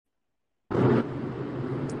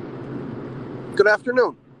Good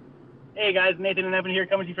afternoon. Hey guys, Nathan and Evan here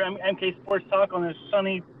coming to you from MK Sports Talk on this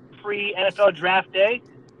sunny pre-NFL draft day.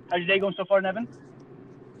 How's your day going so far, Evan?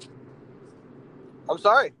 I'm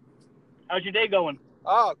sorry. How's your day going?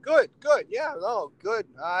 Oh, good. Yeah, no, good.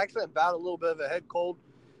 Actually, I'm about a little bit of a head cold,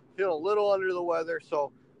 feeling a little under the weather.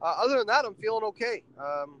 So, other than that, I'm feeling okay.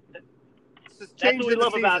 It's just changing the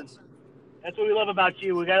seasons. That's what we love about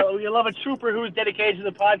you. We love a trooper who's dedicated to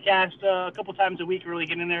the podcast a couple times a week, really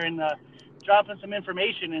getting in there and dropping some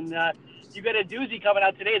information. And you got a doozy coming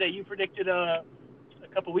out today that you predicted a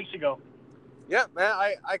couple weeks ago. Yeah, man,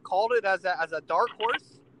 I called it as a dark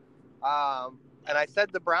horse. And I said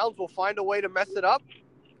the Browns will find a way to mess it up.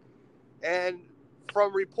 And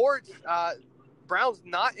from reports, Browns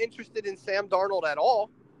not interested in Sam Darnold at all.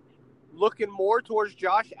 Looking more towards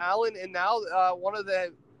Josh Allen, and now one of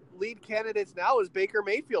the lead candidates now is Baker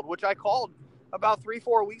Mayfield, which I called about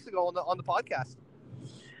 3-4 weeks ago on the podcast.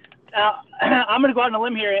 I'm going to go out on a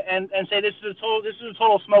limb here and say this is a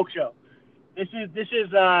total smoke show. This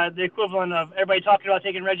is the equivalent of everybody talking about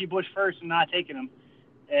taking Reggie Bush first and not taking him.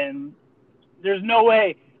 And there's no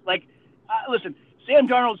way. Like, listen, Sam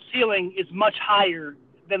Darnold's ceiling is much higher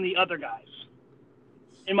than the other guys,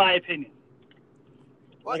 in my opinion.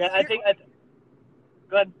 Well, like, I think.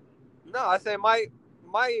 Go ahead. No, I say my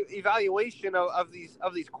evaluation of these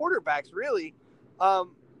quarterbacks really,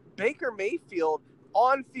 Baker Mayfield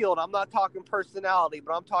on field. I'm not talking personality,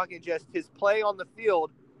 but I'm talking just his play on the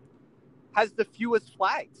field. Has the fewest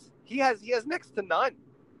flags. He has next to none.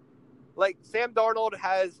 Like, Sam Darnold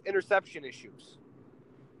has interception issues.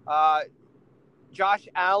 Josh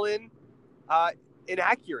Allen,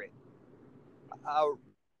 inaccurate.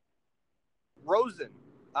 Rosen,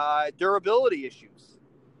 durability issues.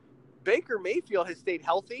 Baker Mayfield has stayed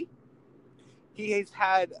healthy. He has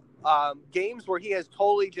had games where he has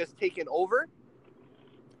totally just taken over.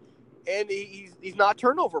 And he's not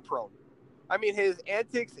turnover prone. I mean, his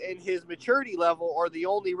antics and his maturity level are the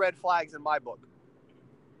only red flags in my book.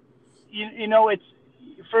 You know, it's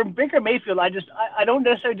for Baker Mayfield. I don't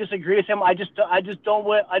necessarily disagree with him. I just don't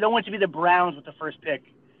want to be the Browns with the first pick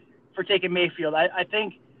for taking Mayfield. I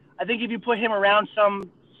think if you put him around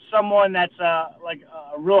someone that's like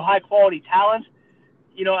a real high quality talent,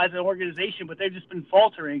 you know, as an organization, but they've just been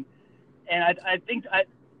faltering. And I think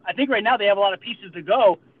right now they have a lot of pieces to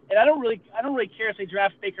go. And I don't really care if they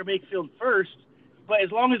draft Baker Mayfield first, but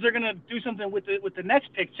as long as they're gonna do something with the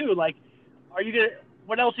next pick too, like,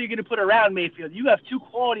 what else are you gonna put around Mayfield? You have two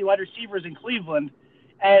quality wide receivers in Cleveland,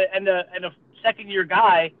 and a second year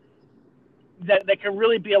guy that can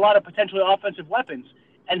really be a lot of potentially offensive weapons.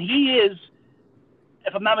 And he is,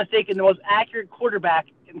 if I'm not mistaken, the most accurate quarterback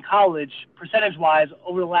in college percentage wise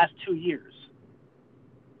over the last 2 years.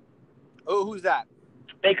 Oh, who's that?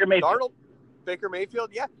 Baker Mayfield. Darnold? Baker Mayfield,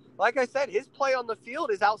 yeah. Like I said, his play on the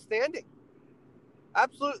field is outstanding.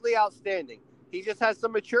 Absolutely outstanding. He just has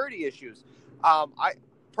some maturity issues. I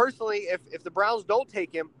personally, if the Browns don't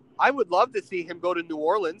take him, I would love to see him go to New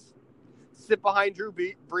Orleans, sit behind Drew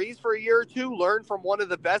Brees for a year or two, learn from one of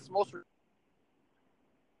the best, most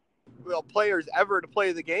players ever to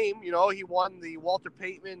play the game. You know, he won the Walter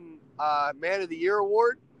Payton Man of the Year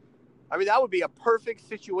award. I mean, that would be a perfect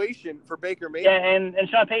situation for Baker Mayfield. Yeah, and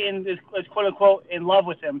Sean Payton is quote unquote in love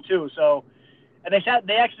with him too. So, and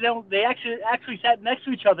they actually sat next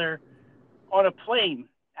to each other on a plane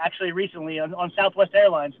actually recently on Southwest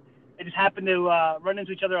Airlines. They just happened to run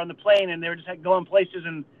into each other on the plane, and they were just going places,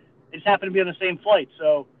 and they just happened to be on the same flight.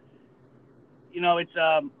 So, you know, it's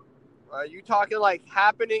Are you talking like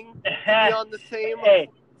happening to be on the same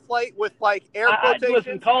flight with like air quotations?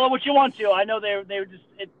 Listen, call it what you want to. I know they were just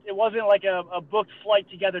it wasn't like a booked flight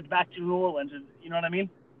together back to New Orleans. You know what I mean?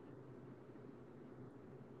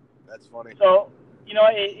 That's funny. So, you know,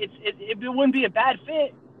 it wouldn't be a bad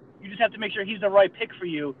fit. You just have to make sure he's the right pick for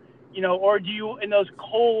you. You know, or do you, in those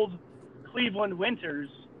cold Cleveland winters,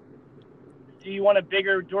 do you want a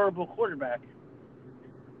bigger, durable quarterback?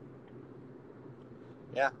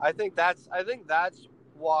 Yeah, I think that's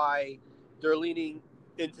why they're leaning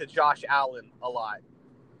into Josh Allen a lot.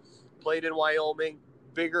 Played in Wyoming,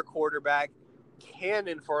 bigger quarterback,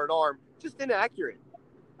 cannon for an arm, just inaccurate.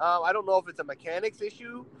 I don't know if it's a mechanics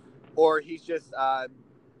issue or he's just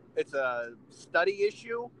it's a study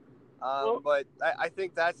issue. But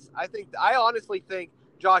I honestly think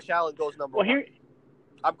Josh Allen goes number one. Here,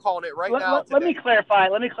 I'm calling it right now. Let me clarify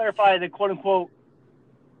the quote unquote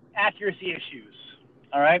accuracy issues.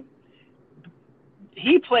 All right.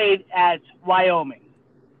 He played at Wyoming.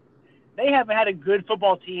 They haven't had a good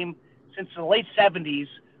football team since the late 70s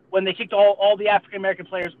when they kicked all the African-American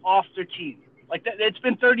players off their team. Like, it's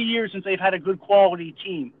been 30 years since they've had a good quality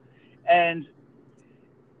team. And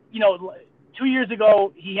 2 years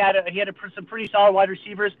ago he had some pretty solid wide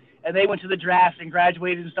receivers, and they went to the draft and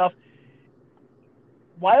graduated and stuff.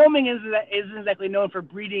 Wyoming isn't exactly known for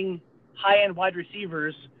breeding high-end wide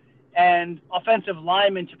receivers and offensive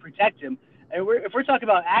linemen to protect him. And if we're talking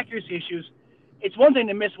about accuracy issues, it's one thing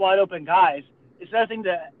to miss wide open guys. It's another thing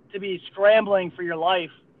to be scrambling for your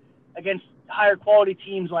life against higher quality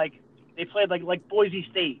teams like they played like Boise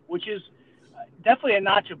State, which is definitely a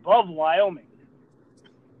notch above Wyoming.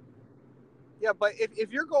 Yeah, but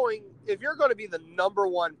if you're going to be the number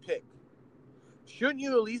one pick, shouldn't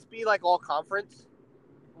you at least be like all conference?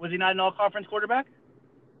 Was he not an all-conference quarterback?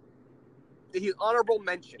 He's honorable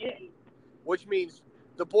mention, Yeah. Which means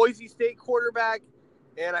the Boise State quarterback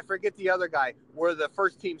and I forget the other guy were the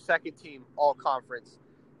first team, second team, all conference.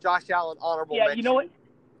 Josh Allen, honorable mention. You know what?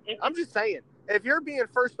 I'm just saying, if you're being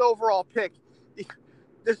first overall pick,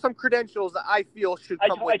 there's some credentials that I feel should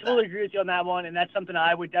come with that. I totally agree with you on that one, and that's something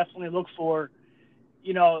I would definitely look for.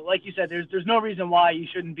 Like you said, there's no reason why you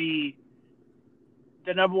shouldn't be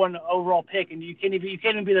the number one overall pick, and you can't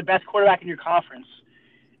even be the best quarterback in your conference.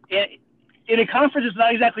 In a conference that's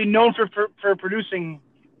not exactly known for producing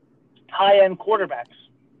high-end quarterbacks.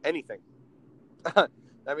 Anything. I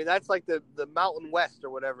mean, that's like the Mountain West or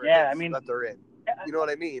whatever that they're in. You know what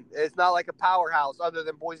I mean? It's not like a powerhouse other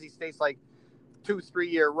than Boise State's like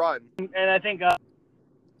 2-3 year run. And I think,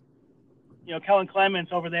 Kellen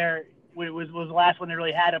Clements over there was the last one they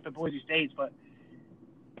really had up at Boise State. But,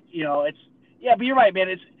 but you're right,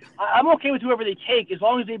 man. I'm okay with whoever they take as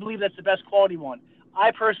long as they believe that's the best quality one.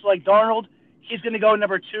 I personally like Darnold. He's going to go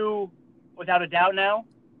number 2 without a doubt now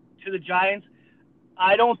to the Giants.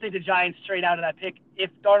 I don't think the Giants trade out of that pick if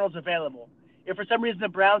Darnold's available. If for some reason the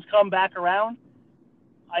Browns come back around,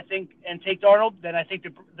 I think, and take Darnold, then I think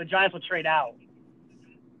the Giants will trade out.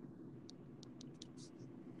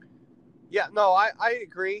 Yeah, no, I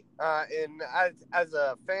agree. And as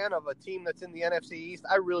a fan of a team that's in the NFC East,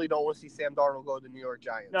 I really don't want to see Sam Darnold go to the New York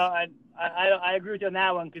Giants. No, I agree with you on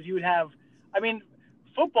that one because you would have,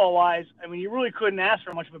 football-wise, you really couldn't ask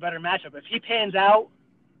for much of a better matchup. If he pans out,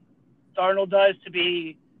 Darnold does to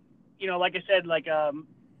be, like I said, like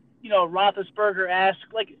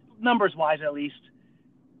Roethlisberger-esque, like numbers-wise at least,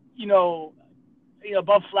 above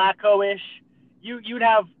Flacco-ish, you'd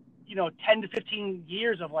have, 10 to 15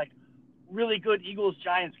 years of like really good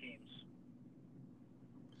Eagles-Giants games.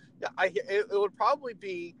 Yeah, it would probably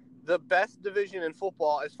be the best division in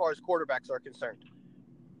football as far as quarterbacks are concerned.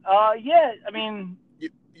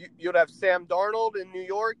 You'd have Sam Darnold in New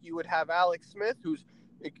York. You would have Alex Smith, who's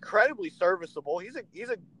incredibly serviceable. He's a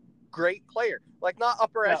great player, like not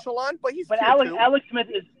upper echelon, but he's. But Alex Smith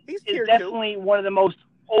is definitely one of the most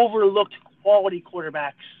overlooked quality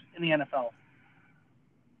quarterbacks in the NFL.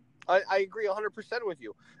 I agree 100% with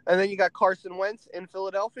you. And then you got Carson Wentz in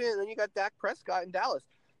Philadelphia, and then you got Dak Prescott in Dallas.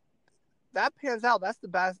 That pans out. That's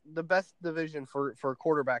the best division for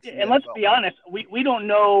quarterbacks. Yeah, and let's be honest, we don't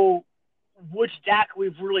know which Dak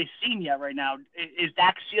we've really seen yet right now. Is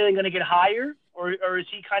Dak's ceiling going to get higher, or is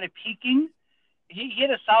he kind of peaking? He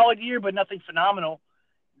had a solid year, but nothing phenomenal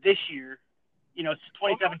this year. It's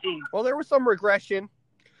 2017. Well, there was some regression,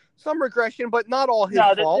 but not all his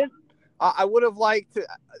fault. I would have liked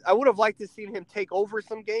to see him take over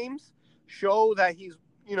some games, show that he's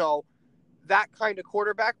that kind of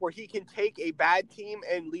quarterback where he can take a bad team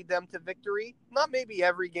and lead them to victory. Not maybe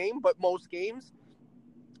every game, but most games.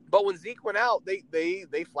 But when Zeke went out, they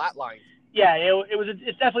flatlined. Yeah,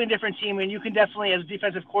 it's definitely a different team, and you can definitely, as a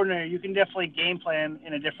defensive coordinator, you can definitely game plan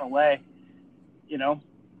in a different way.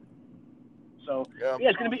 So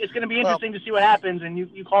it's gonna be interesting to see what happens, and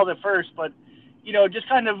you called it first, but just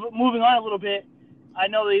kind of moving on a little bit. I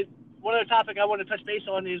know one other topic I want to touch base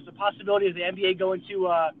on is the possibility of the NBA going to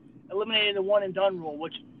eliminating the one and done rule,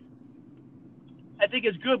 which I think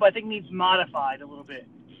is good, but I think needs modified a little bit.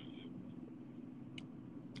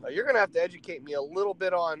 You're going to have to educate me a little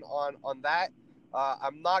bit on that.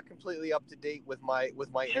 I'm not completely up to date with my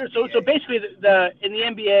Sure. NBA. So basically, in the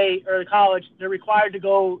NBA or the college, they're required to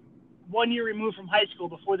go 1 year removed from high school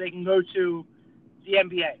before they can go to the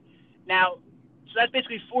NBA. Now, so that's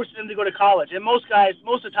basically forcing them to go to college. And most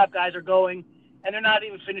of the top guys are going, and they're not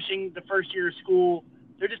even finishing the first year of school.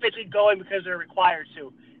 They're just basically going because they're required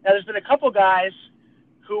to. Now, there's been a couple guys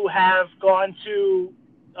who have gone to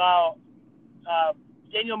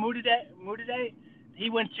Daniel Mudiay. He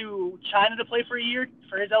went to China to play for a year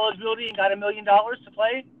for his eligibility and got $1 million to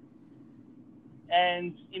play.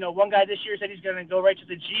 And, one guy this year said he's going to go right to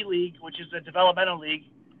the G League, which is the developmental league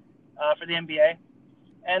for the NBA.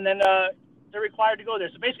 And then they're required to go there.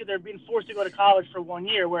 So basically they're being forced to go to college for 1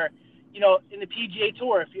 year where, in the PGA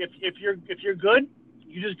Tour, if you're good,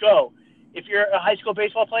 You just go. If you're a high school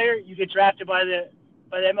baseball player, you get drafted by the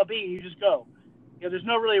MLB, and you just go. There's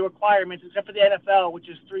no really requirements except for the NFL, which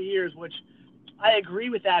is 3 years, which I agree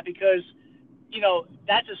with that because,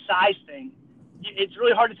 that's a size thing. It's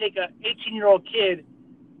really hard to take a 18-year-old kid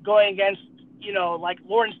going against, like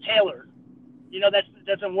Lawrence Taylor. That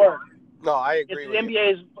doesn't work. No, I agree with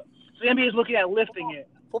you. The NBA is looking at lifting it.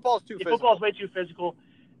 Football's too physical. Football's way too physical.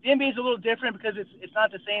 The NBA is a little different because it's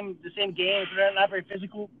not the same game. It's not very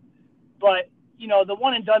physical. But, the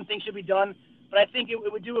one and done thing should be done. But I think it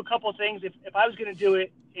would do a couple of things. If I was going to do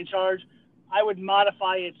it in charge, I would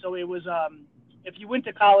modify it so it was if you went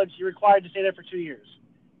to college, you're required to stay there for 2 years.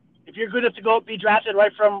 If you're good enough to go be drafted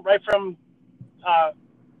right from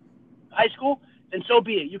high school, then so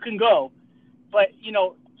be it. You can go. But,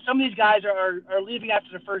 some of these guys are leaving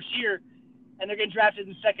after the first year, and they're getting drafted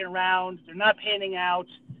in the second round. They're not panning out.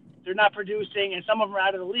 They're not producing, and some of them are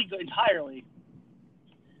out of the league entirely.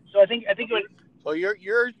 So I think it would. So you're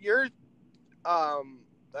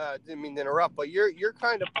didn't mean to interrupt, but you're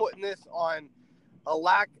kind of putting this on a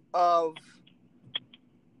lack of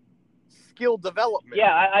skill development.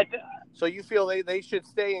 Yeah, so you feel they should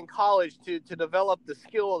stay in college to develop the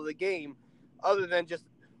skill of the game, other than just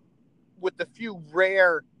with the few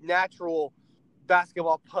rare natural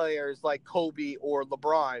basketball players like Kobe or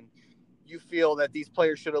LeBron. You feel that these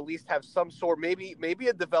players should at least have some sort, maybe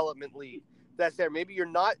a development league that's there. Maybe you're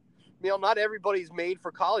not, not everybody's made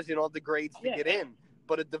for college. You don't have the grades to get in,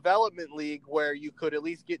 but a development league where you could at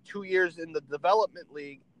least get 2 years in the development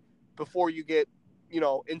league before you get,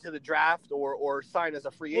 into the draft or sign as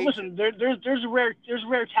a free agent. Listen, there's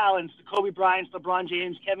rare talents, the Kobe Bryants, LeBron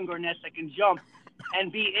James, Kevin Garnett, that can jump and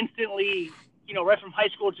be instantly, right from high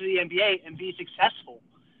school to the NBA and be successful.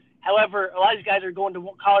 However, a lot of these guys are going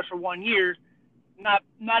to college for 1 year,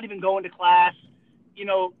 not even going to class,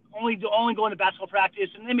 only going to basketball practice,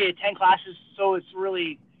 and they may attend classes, so it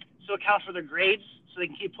counts for their grades, so they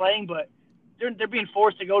can keep playing. But they're being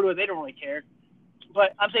forced to go to it. They don't really care.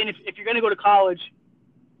 But I'm saying if you're going to go to college,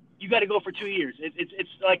 you got to go for 2 years.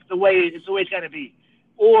 It's like the way it's got to be.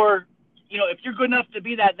 Or if you're good enough to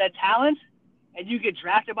be that talent, and you get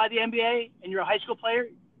drafted by the NBA and you're a high school player,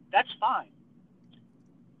 that's fine.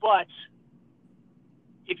 But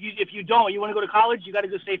if you don't, you want to go to college, you got to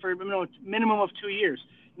go stay for a minimum of 2 years.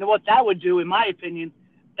 What that would do, in my opinion,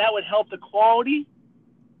 that would help the quality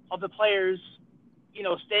of the players,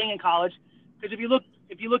 staying in college. Because if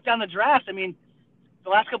you look down the draft, I mean, the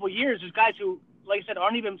last couple of years, there's guys who, like I said,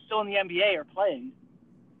 aren't even still in the NBA or playing.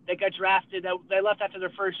 They got drafted. They left after their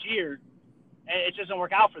first year, and it just doesn't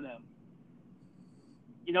work out for them.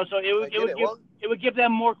 So it would give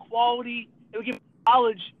them more quality. It would give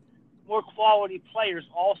college more quality players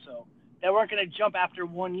also that weren't going to jump after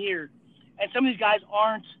 1 year. And some of these guys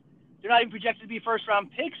they're not even projected to be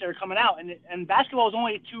first-round picks that are coming out. And basketball is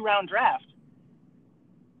only a 2-round draft.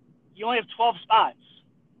 You only have 12 spots.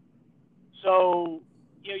 So,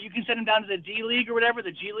 you can send them down to the D League or whatever,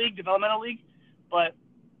 the G League, developmental league. But,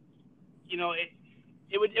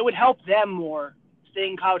 it would help them more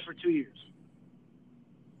staying in college for 2 years.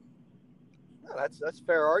 That's a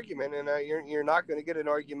fair argument, and you're not going to get an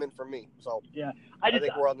argument from me. So yeah, I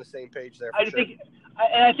think we're on the same page there. I think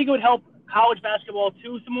it would help college basketball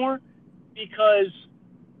too some more, because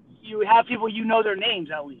you have people their names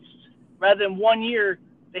at least, rather than 1 year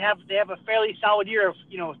they have a fairly solid year of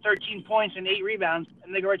 13 points and 8 rebounds,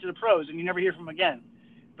 and they go right to the pros and you never hear from them again.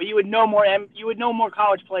 But you would know more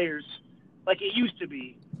college players like it used to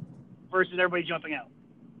be, versus everybody jumping out.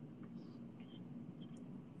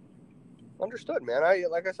 Understood, man.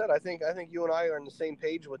 Like I said, I think you and I are on the same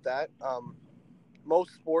page with that.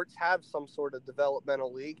 Most sports have some sort of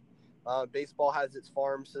developmental league. Baseball has its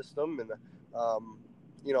farm system, and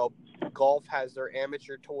golf has their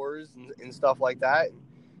amateur tours and stuff like that.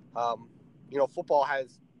 Football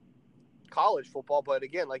has college football, but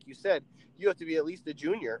again, like you said, you have to be at least a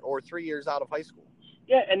junior or 3 years out of high school.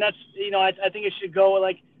 Yeah, and that's I think it should go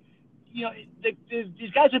like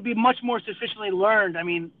these guys would be much more sufficiently learned. I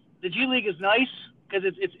mean, the G League is nice because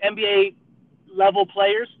it's NBA level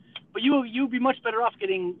players, but you'd be much better off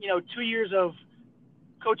getting 2 years of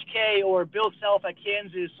Coach K or Bill Self at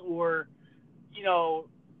Kansas, or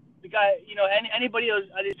the guy anybody of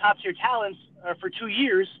these top tier talents for 2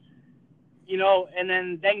 years, and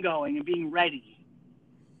then going and being ready.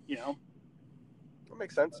 That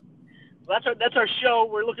makes sense. Well, that's our show.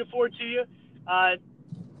 We're looking forward to you.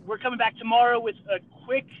 We're coming back tomorrow with a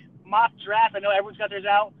quick mock draft. I know everyone's got theirs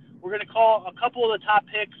out. We're going to call a couple of the top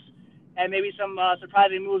picks and maybe some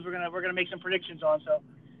surprising moves we're gonna make some predictions on. So,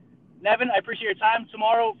 Nevin, I appreciate your time.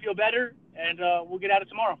 Tomorrow, feel better, and we'll get at it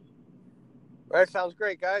tomorrow. All right, sounds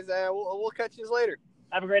great, guys. We'll catch you later.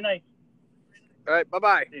 Have a great night. All right,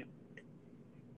 bye-bye. See you.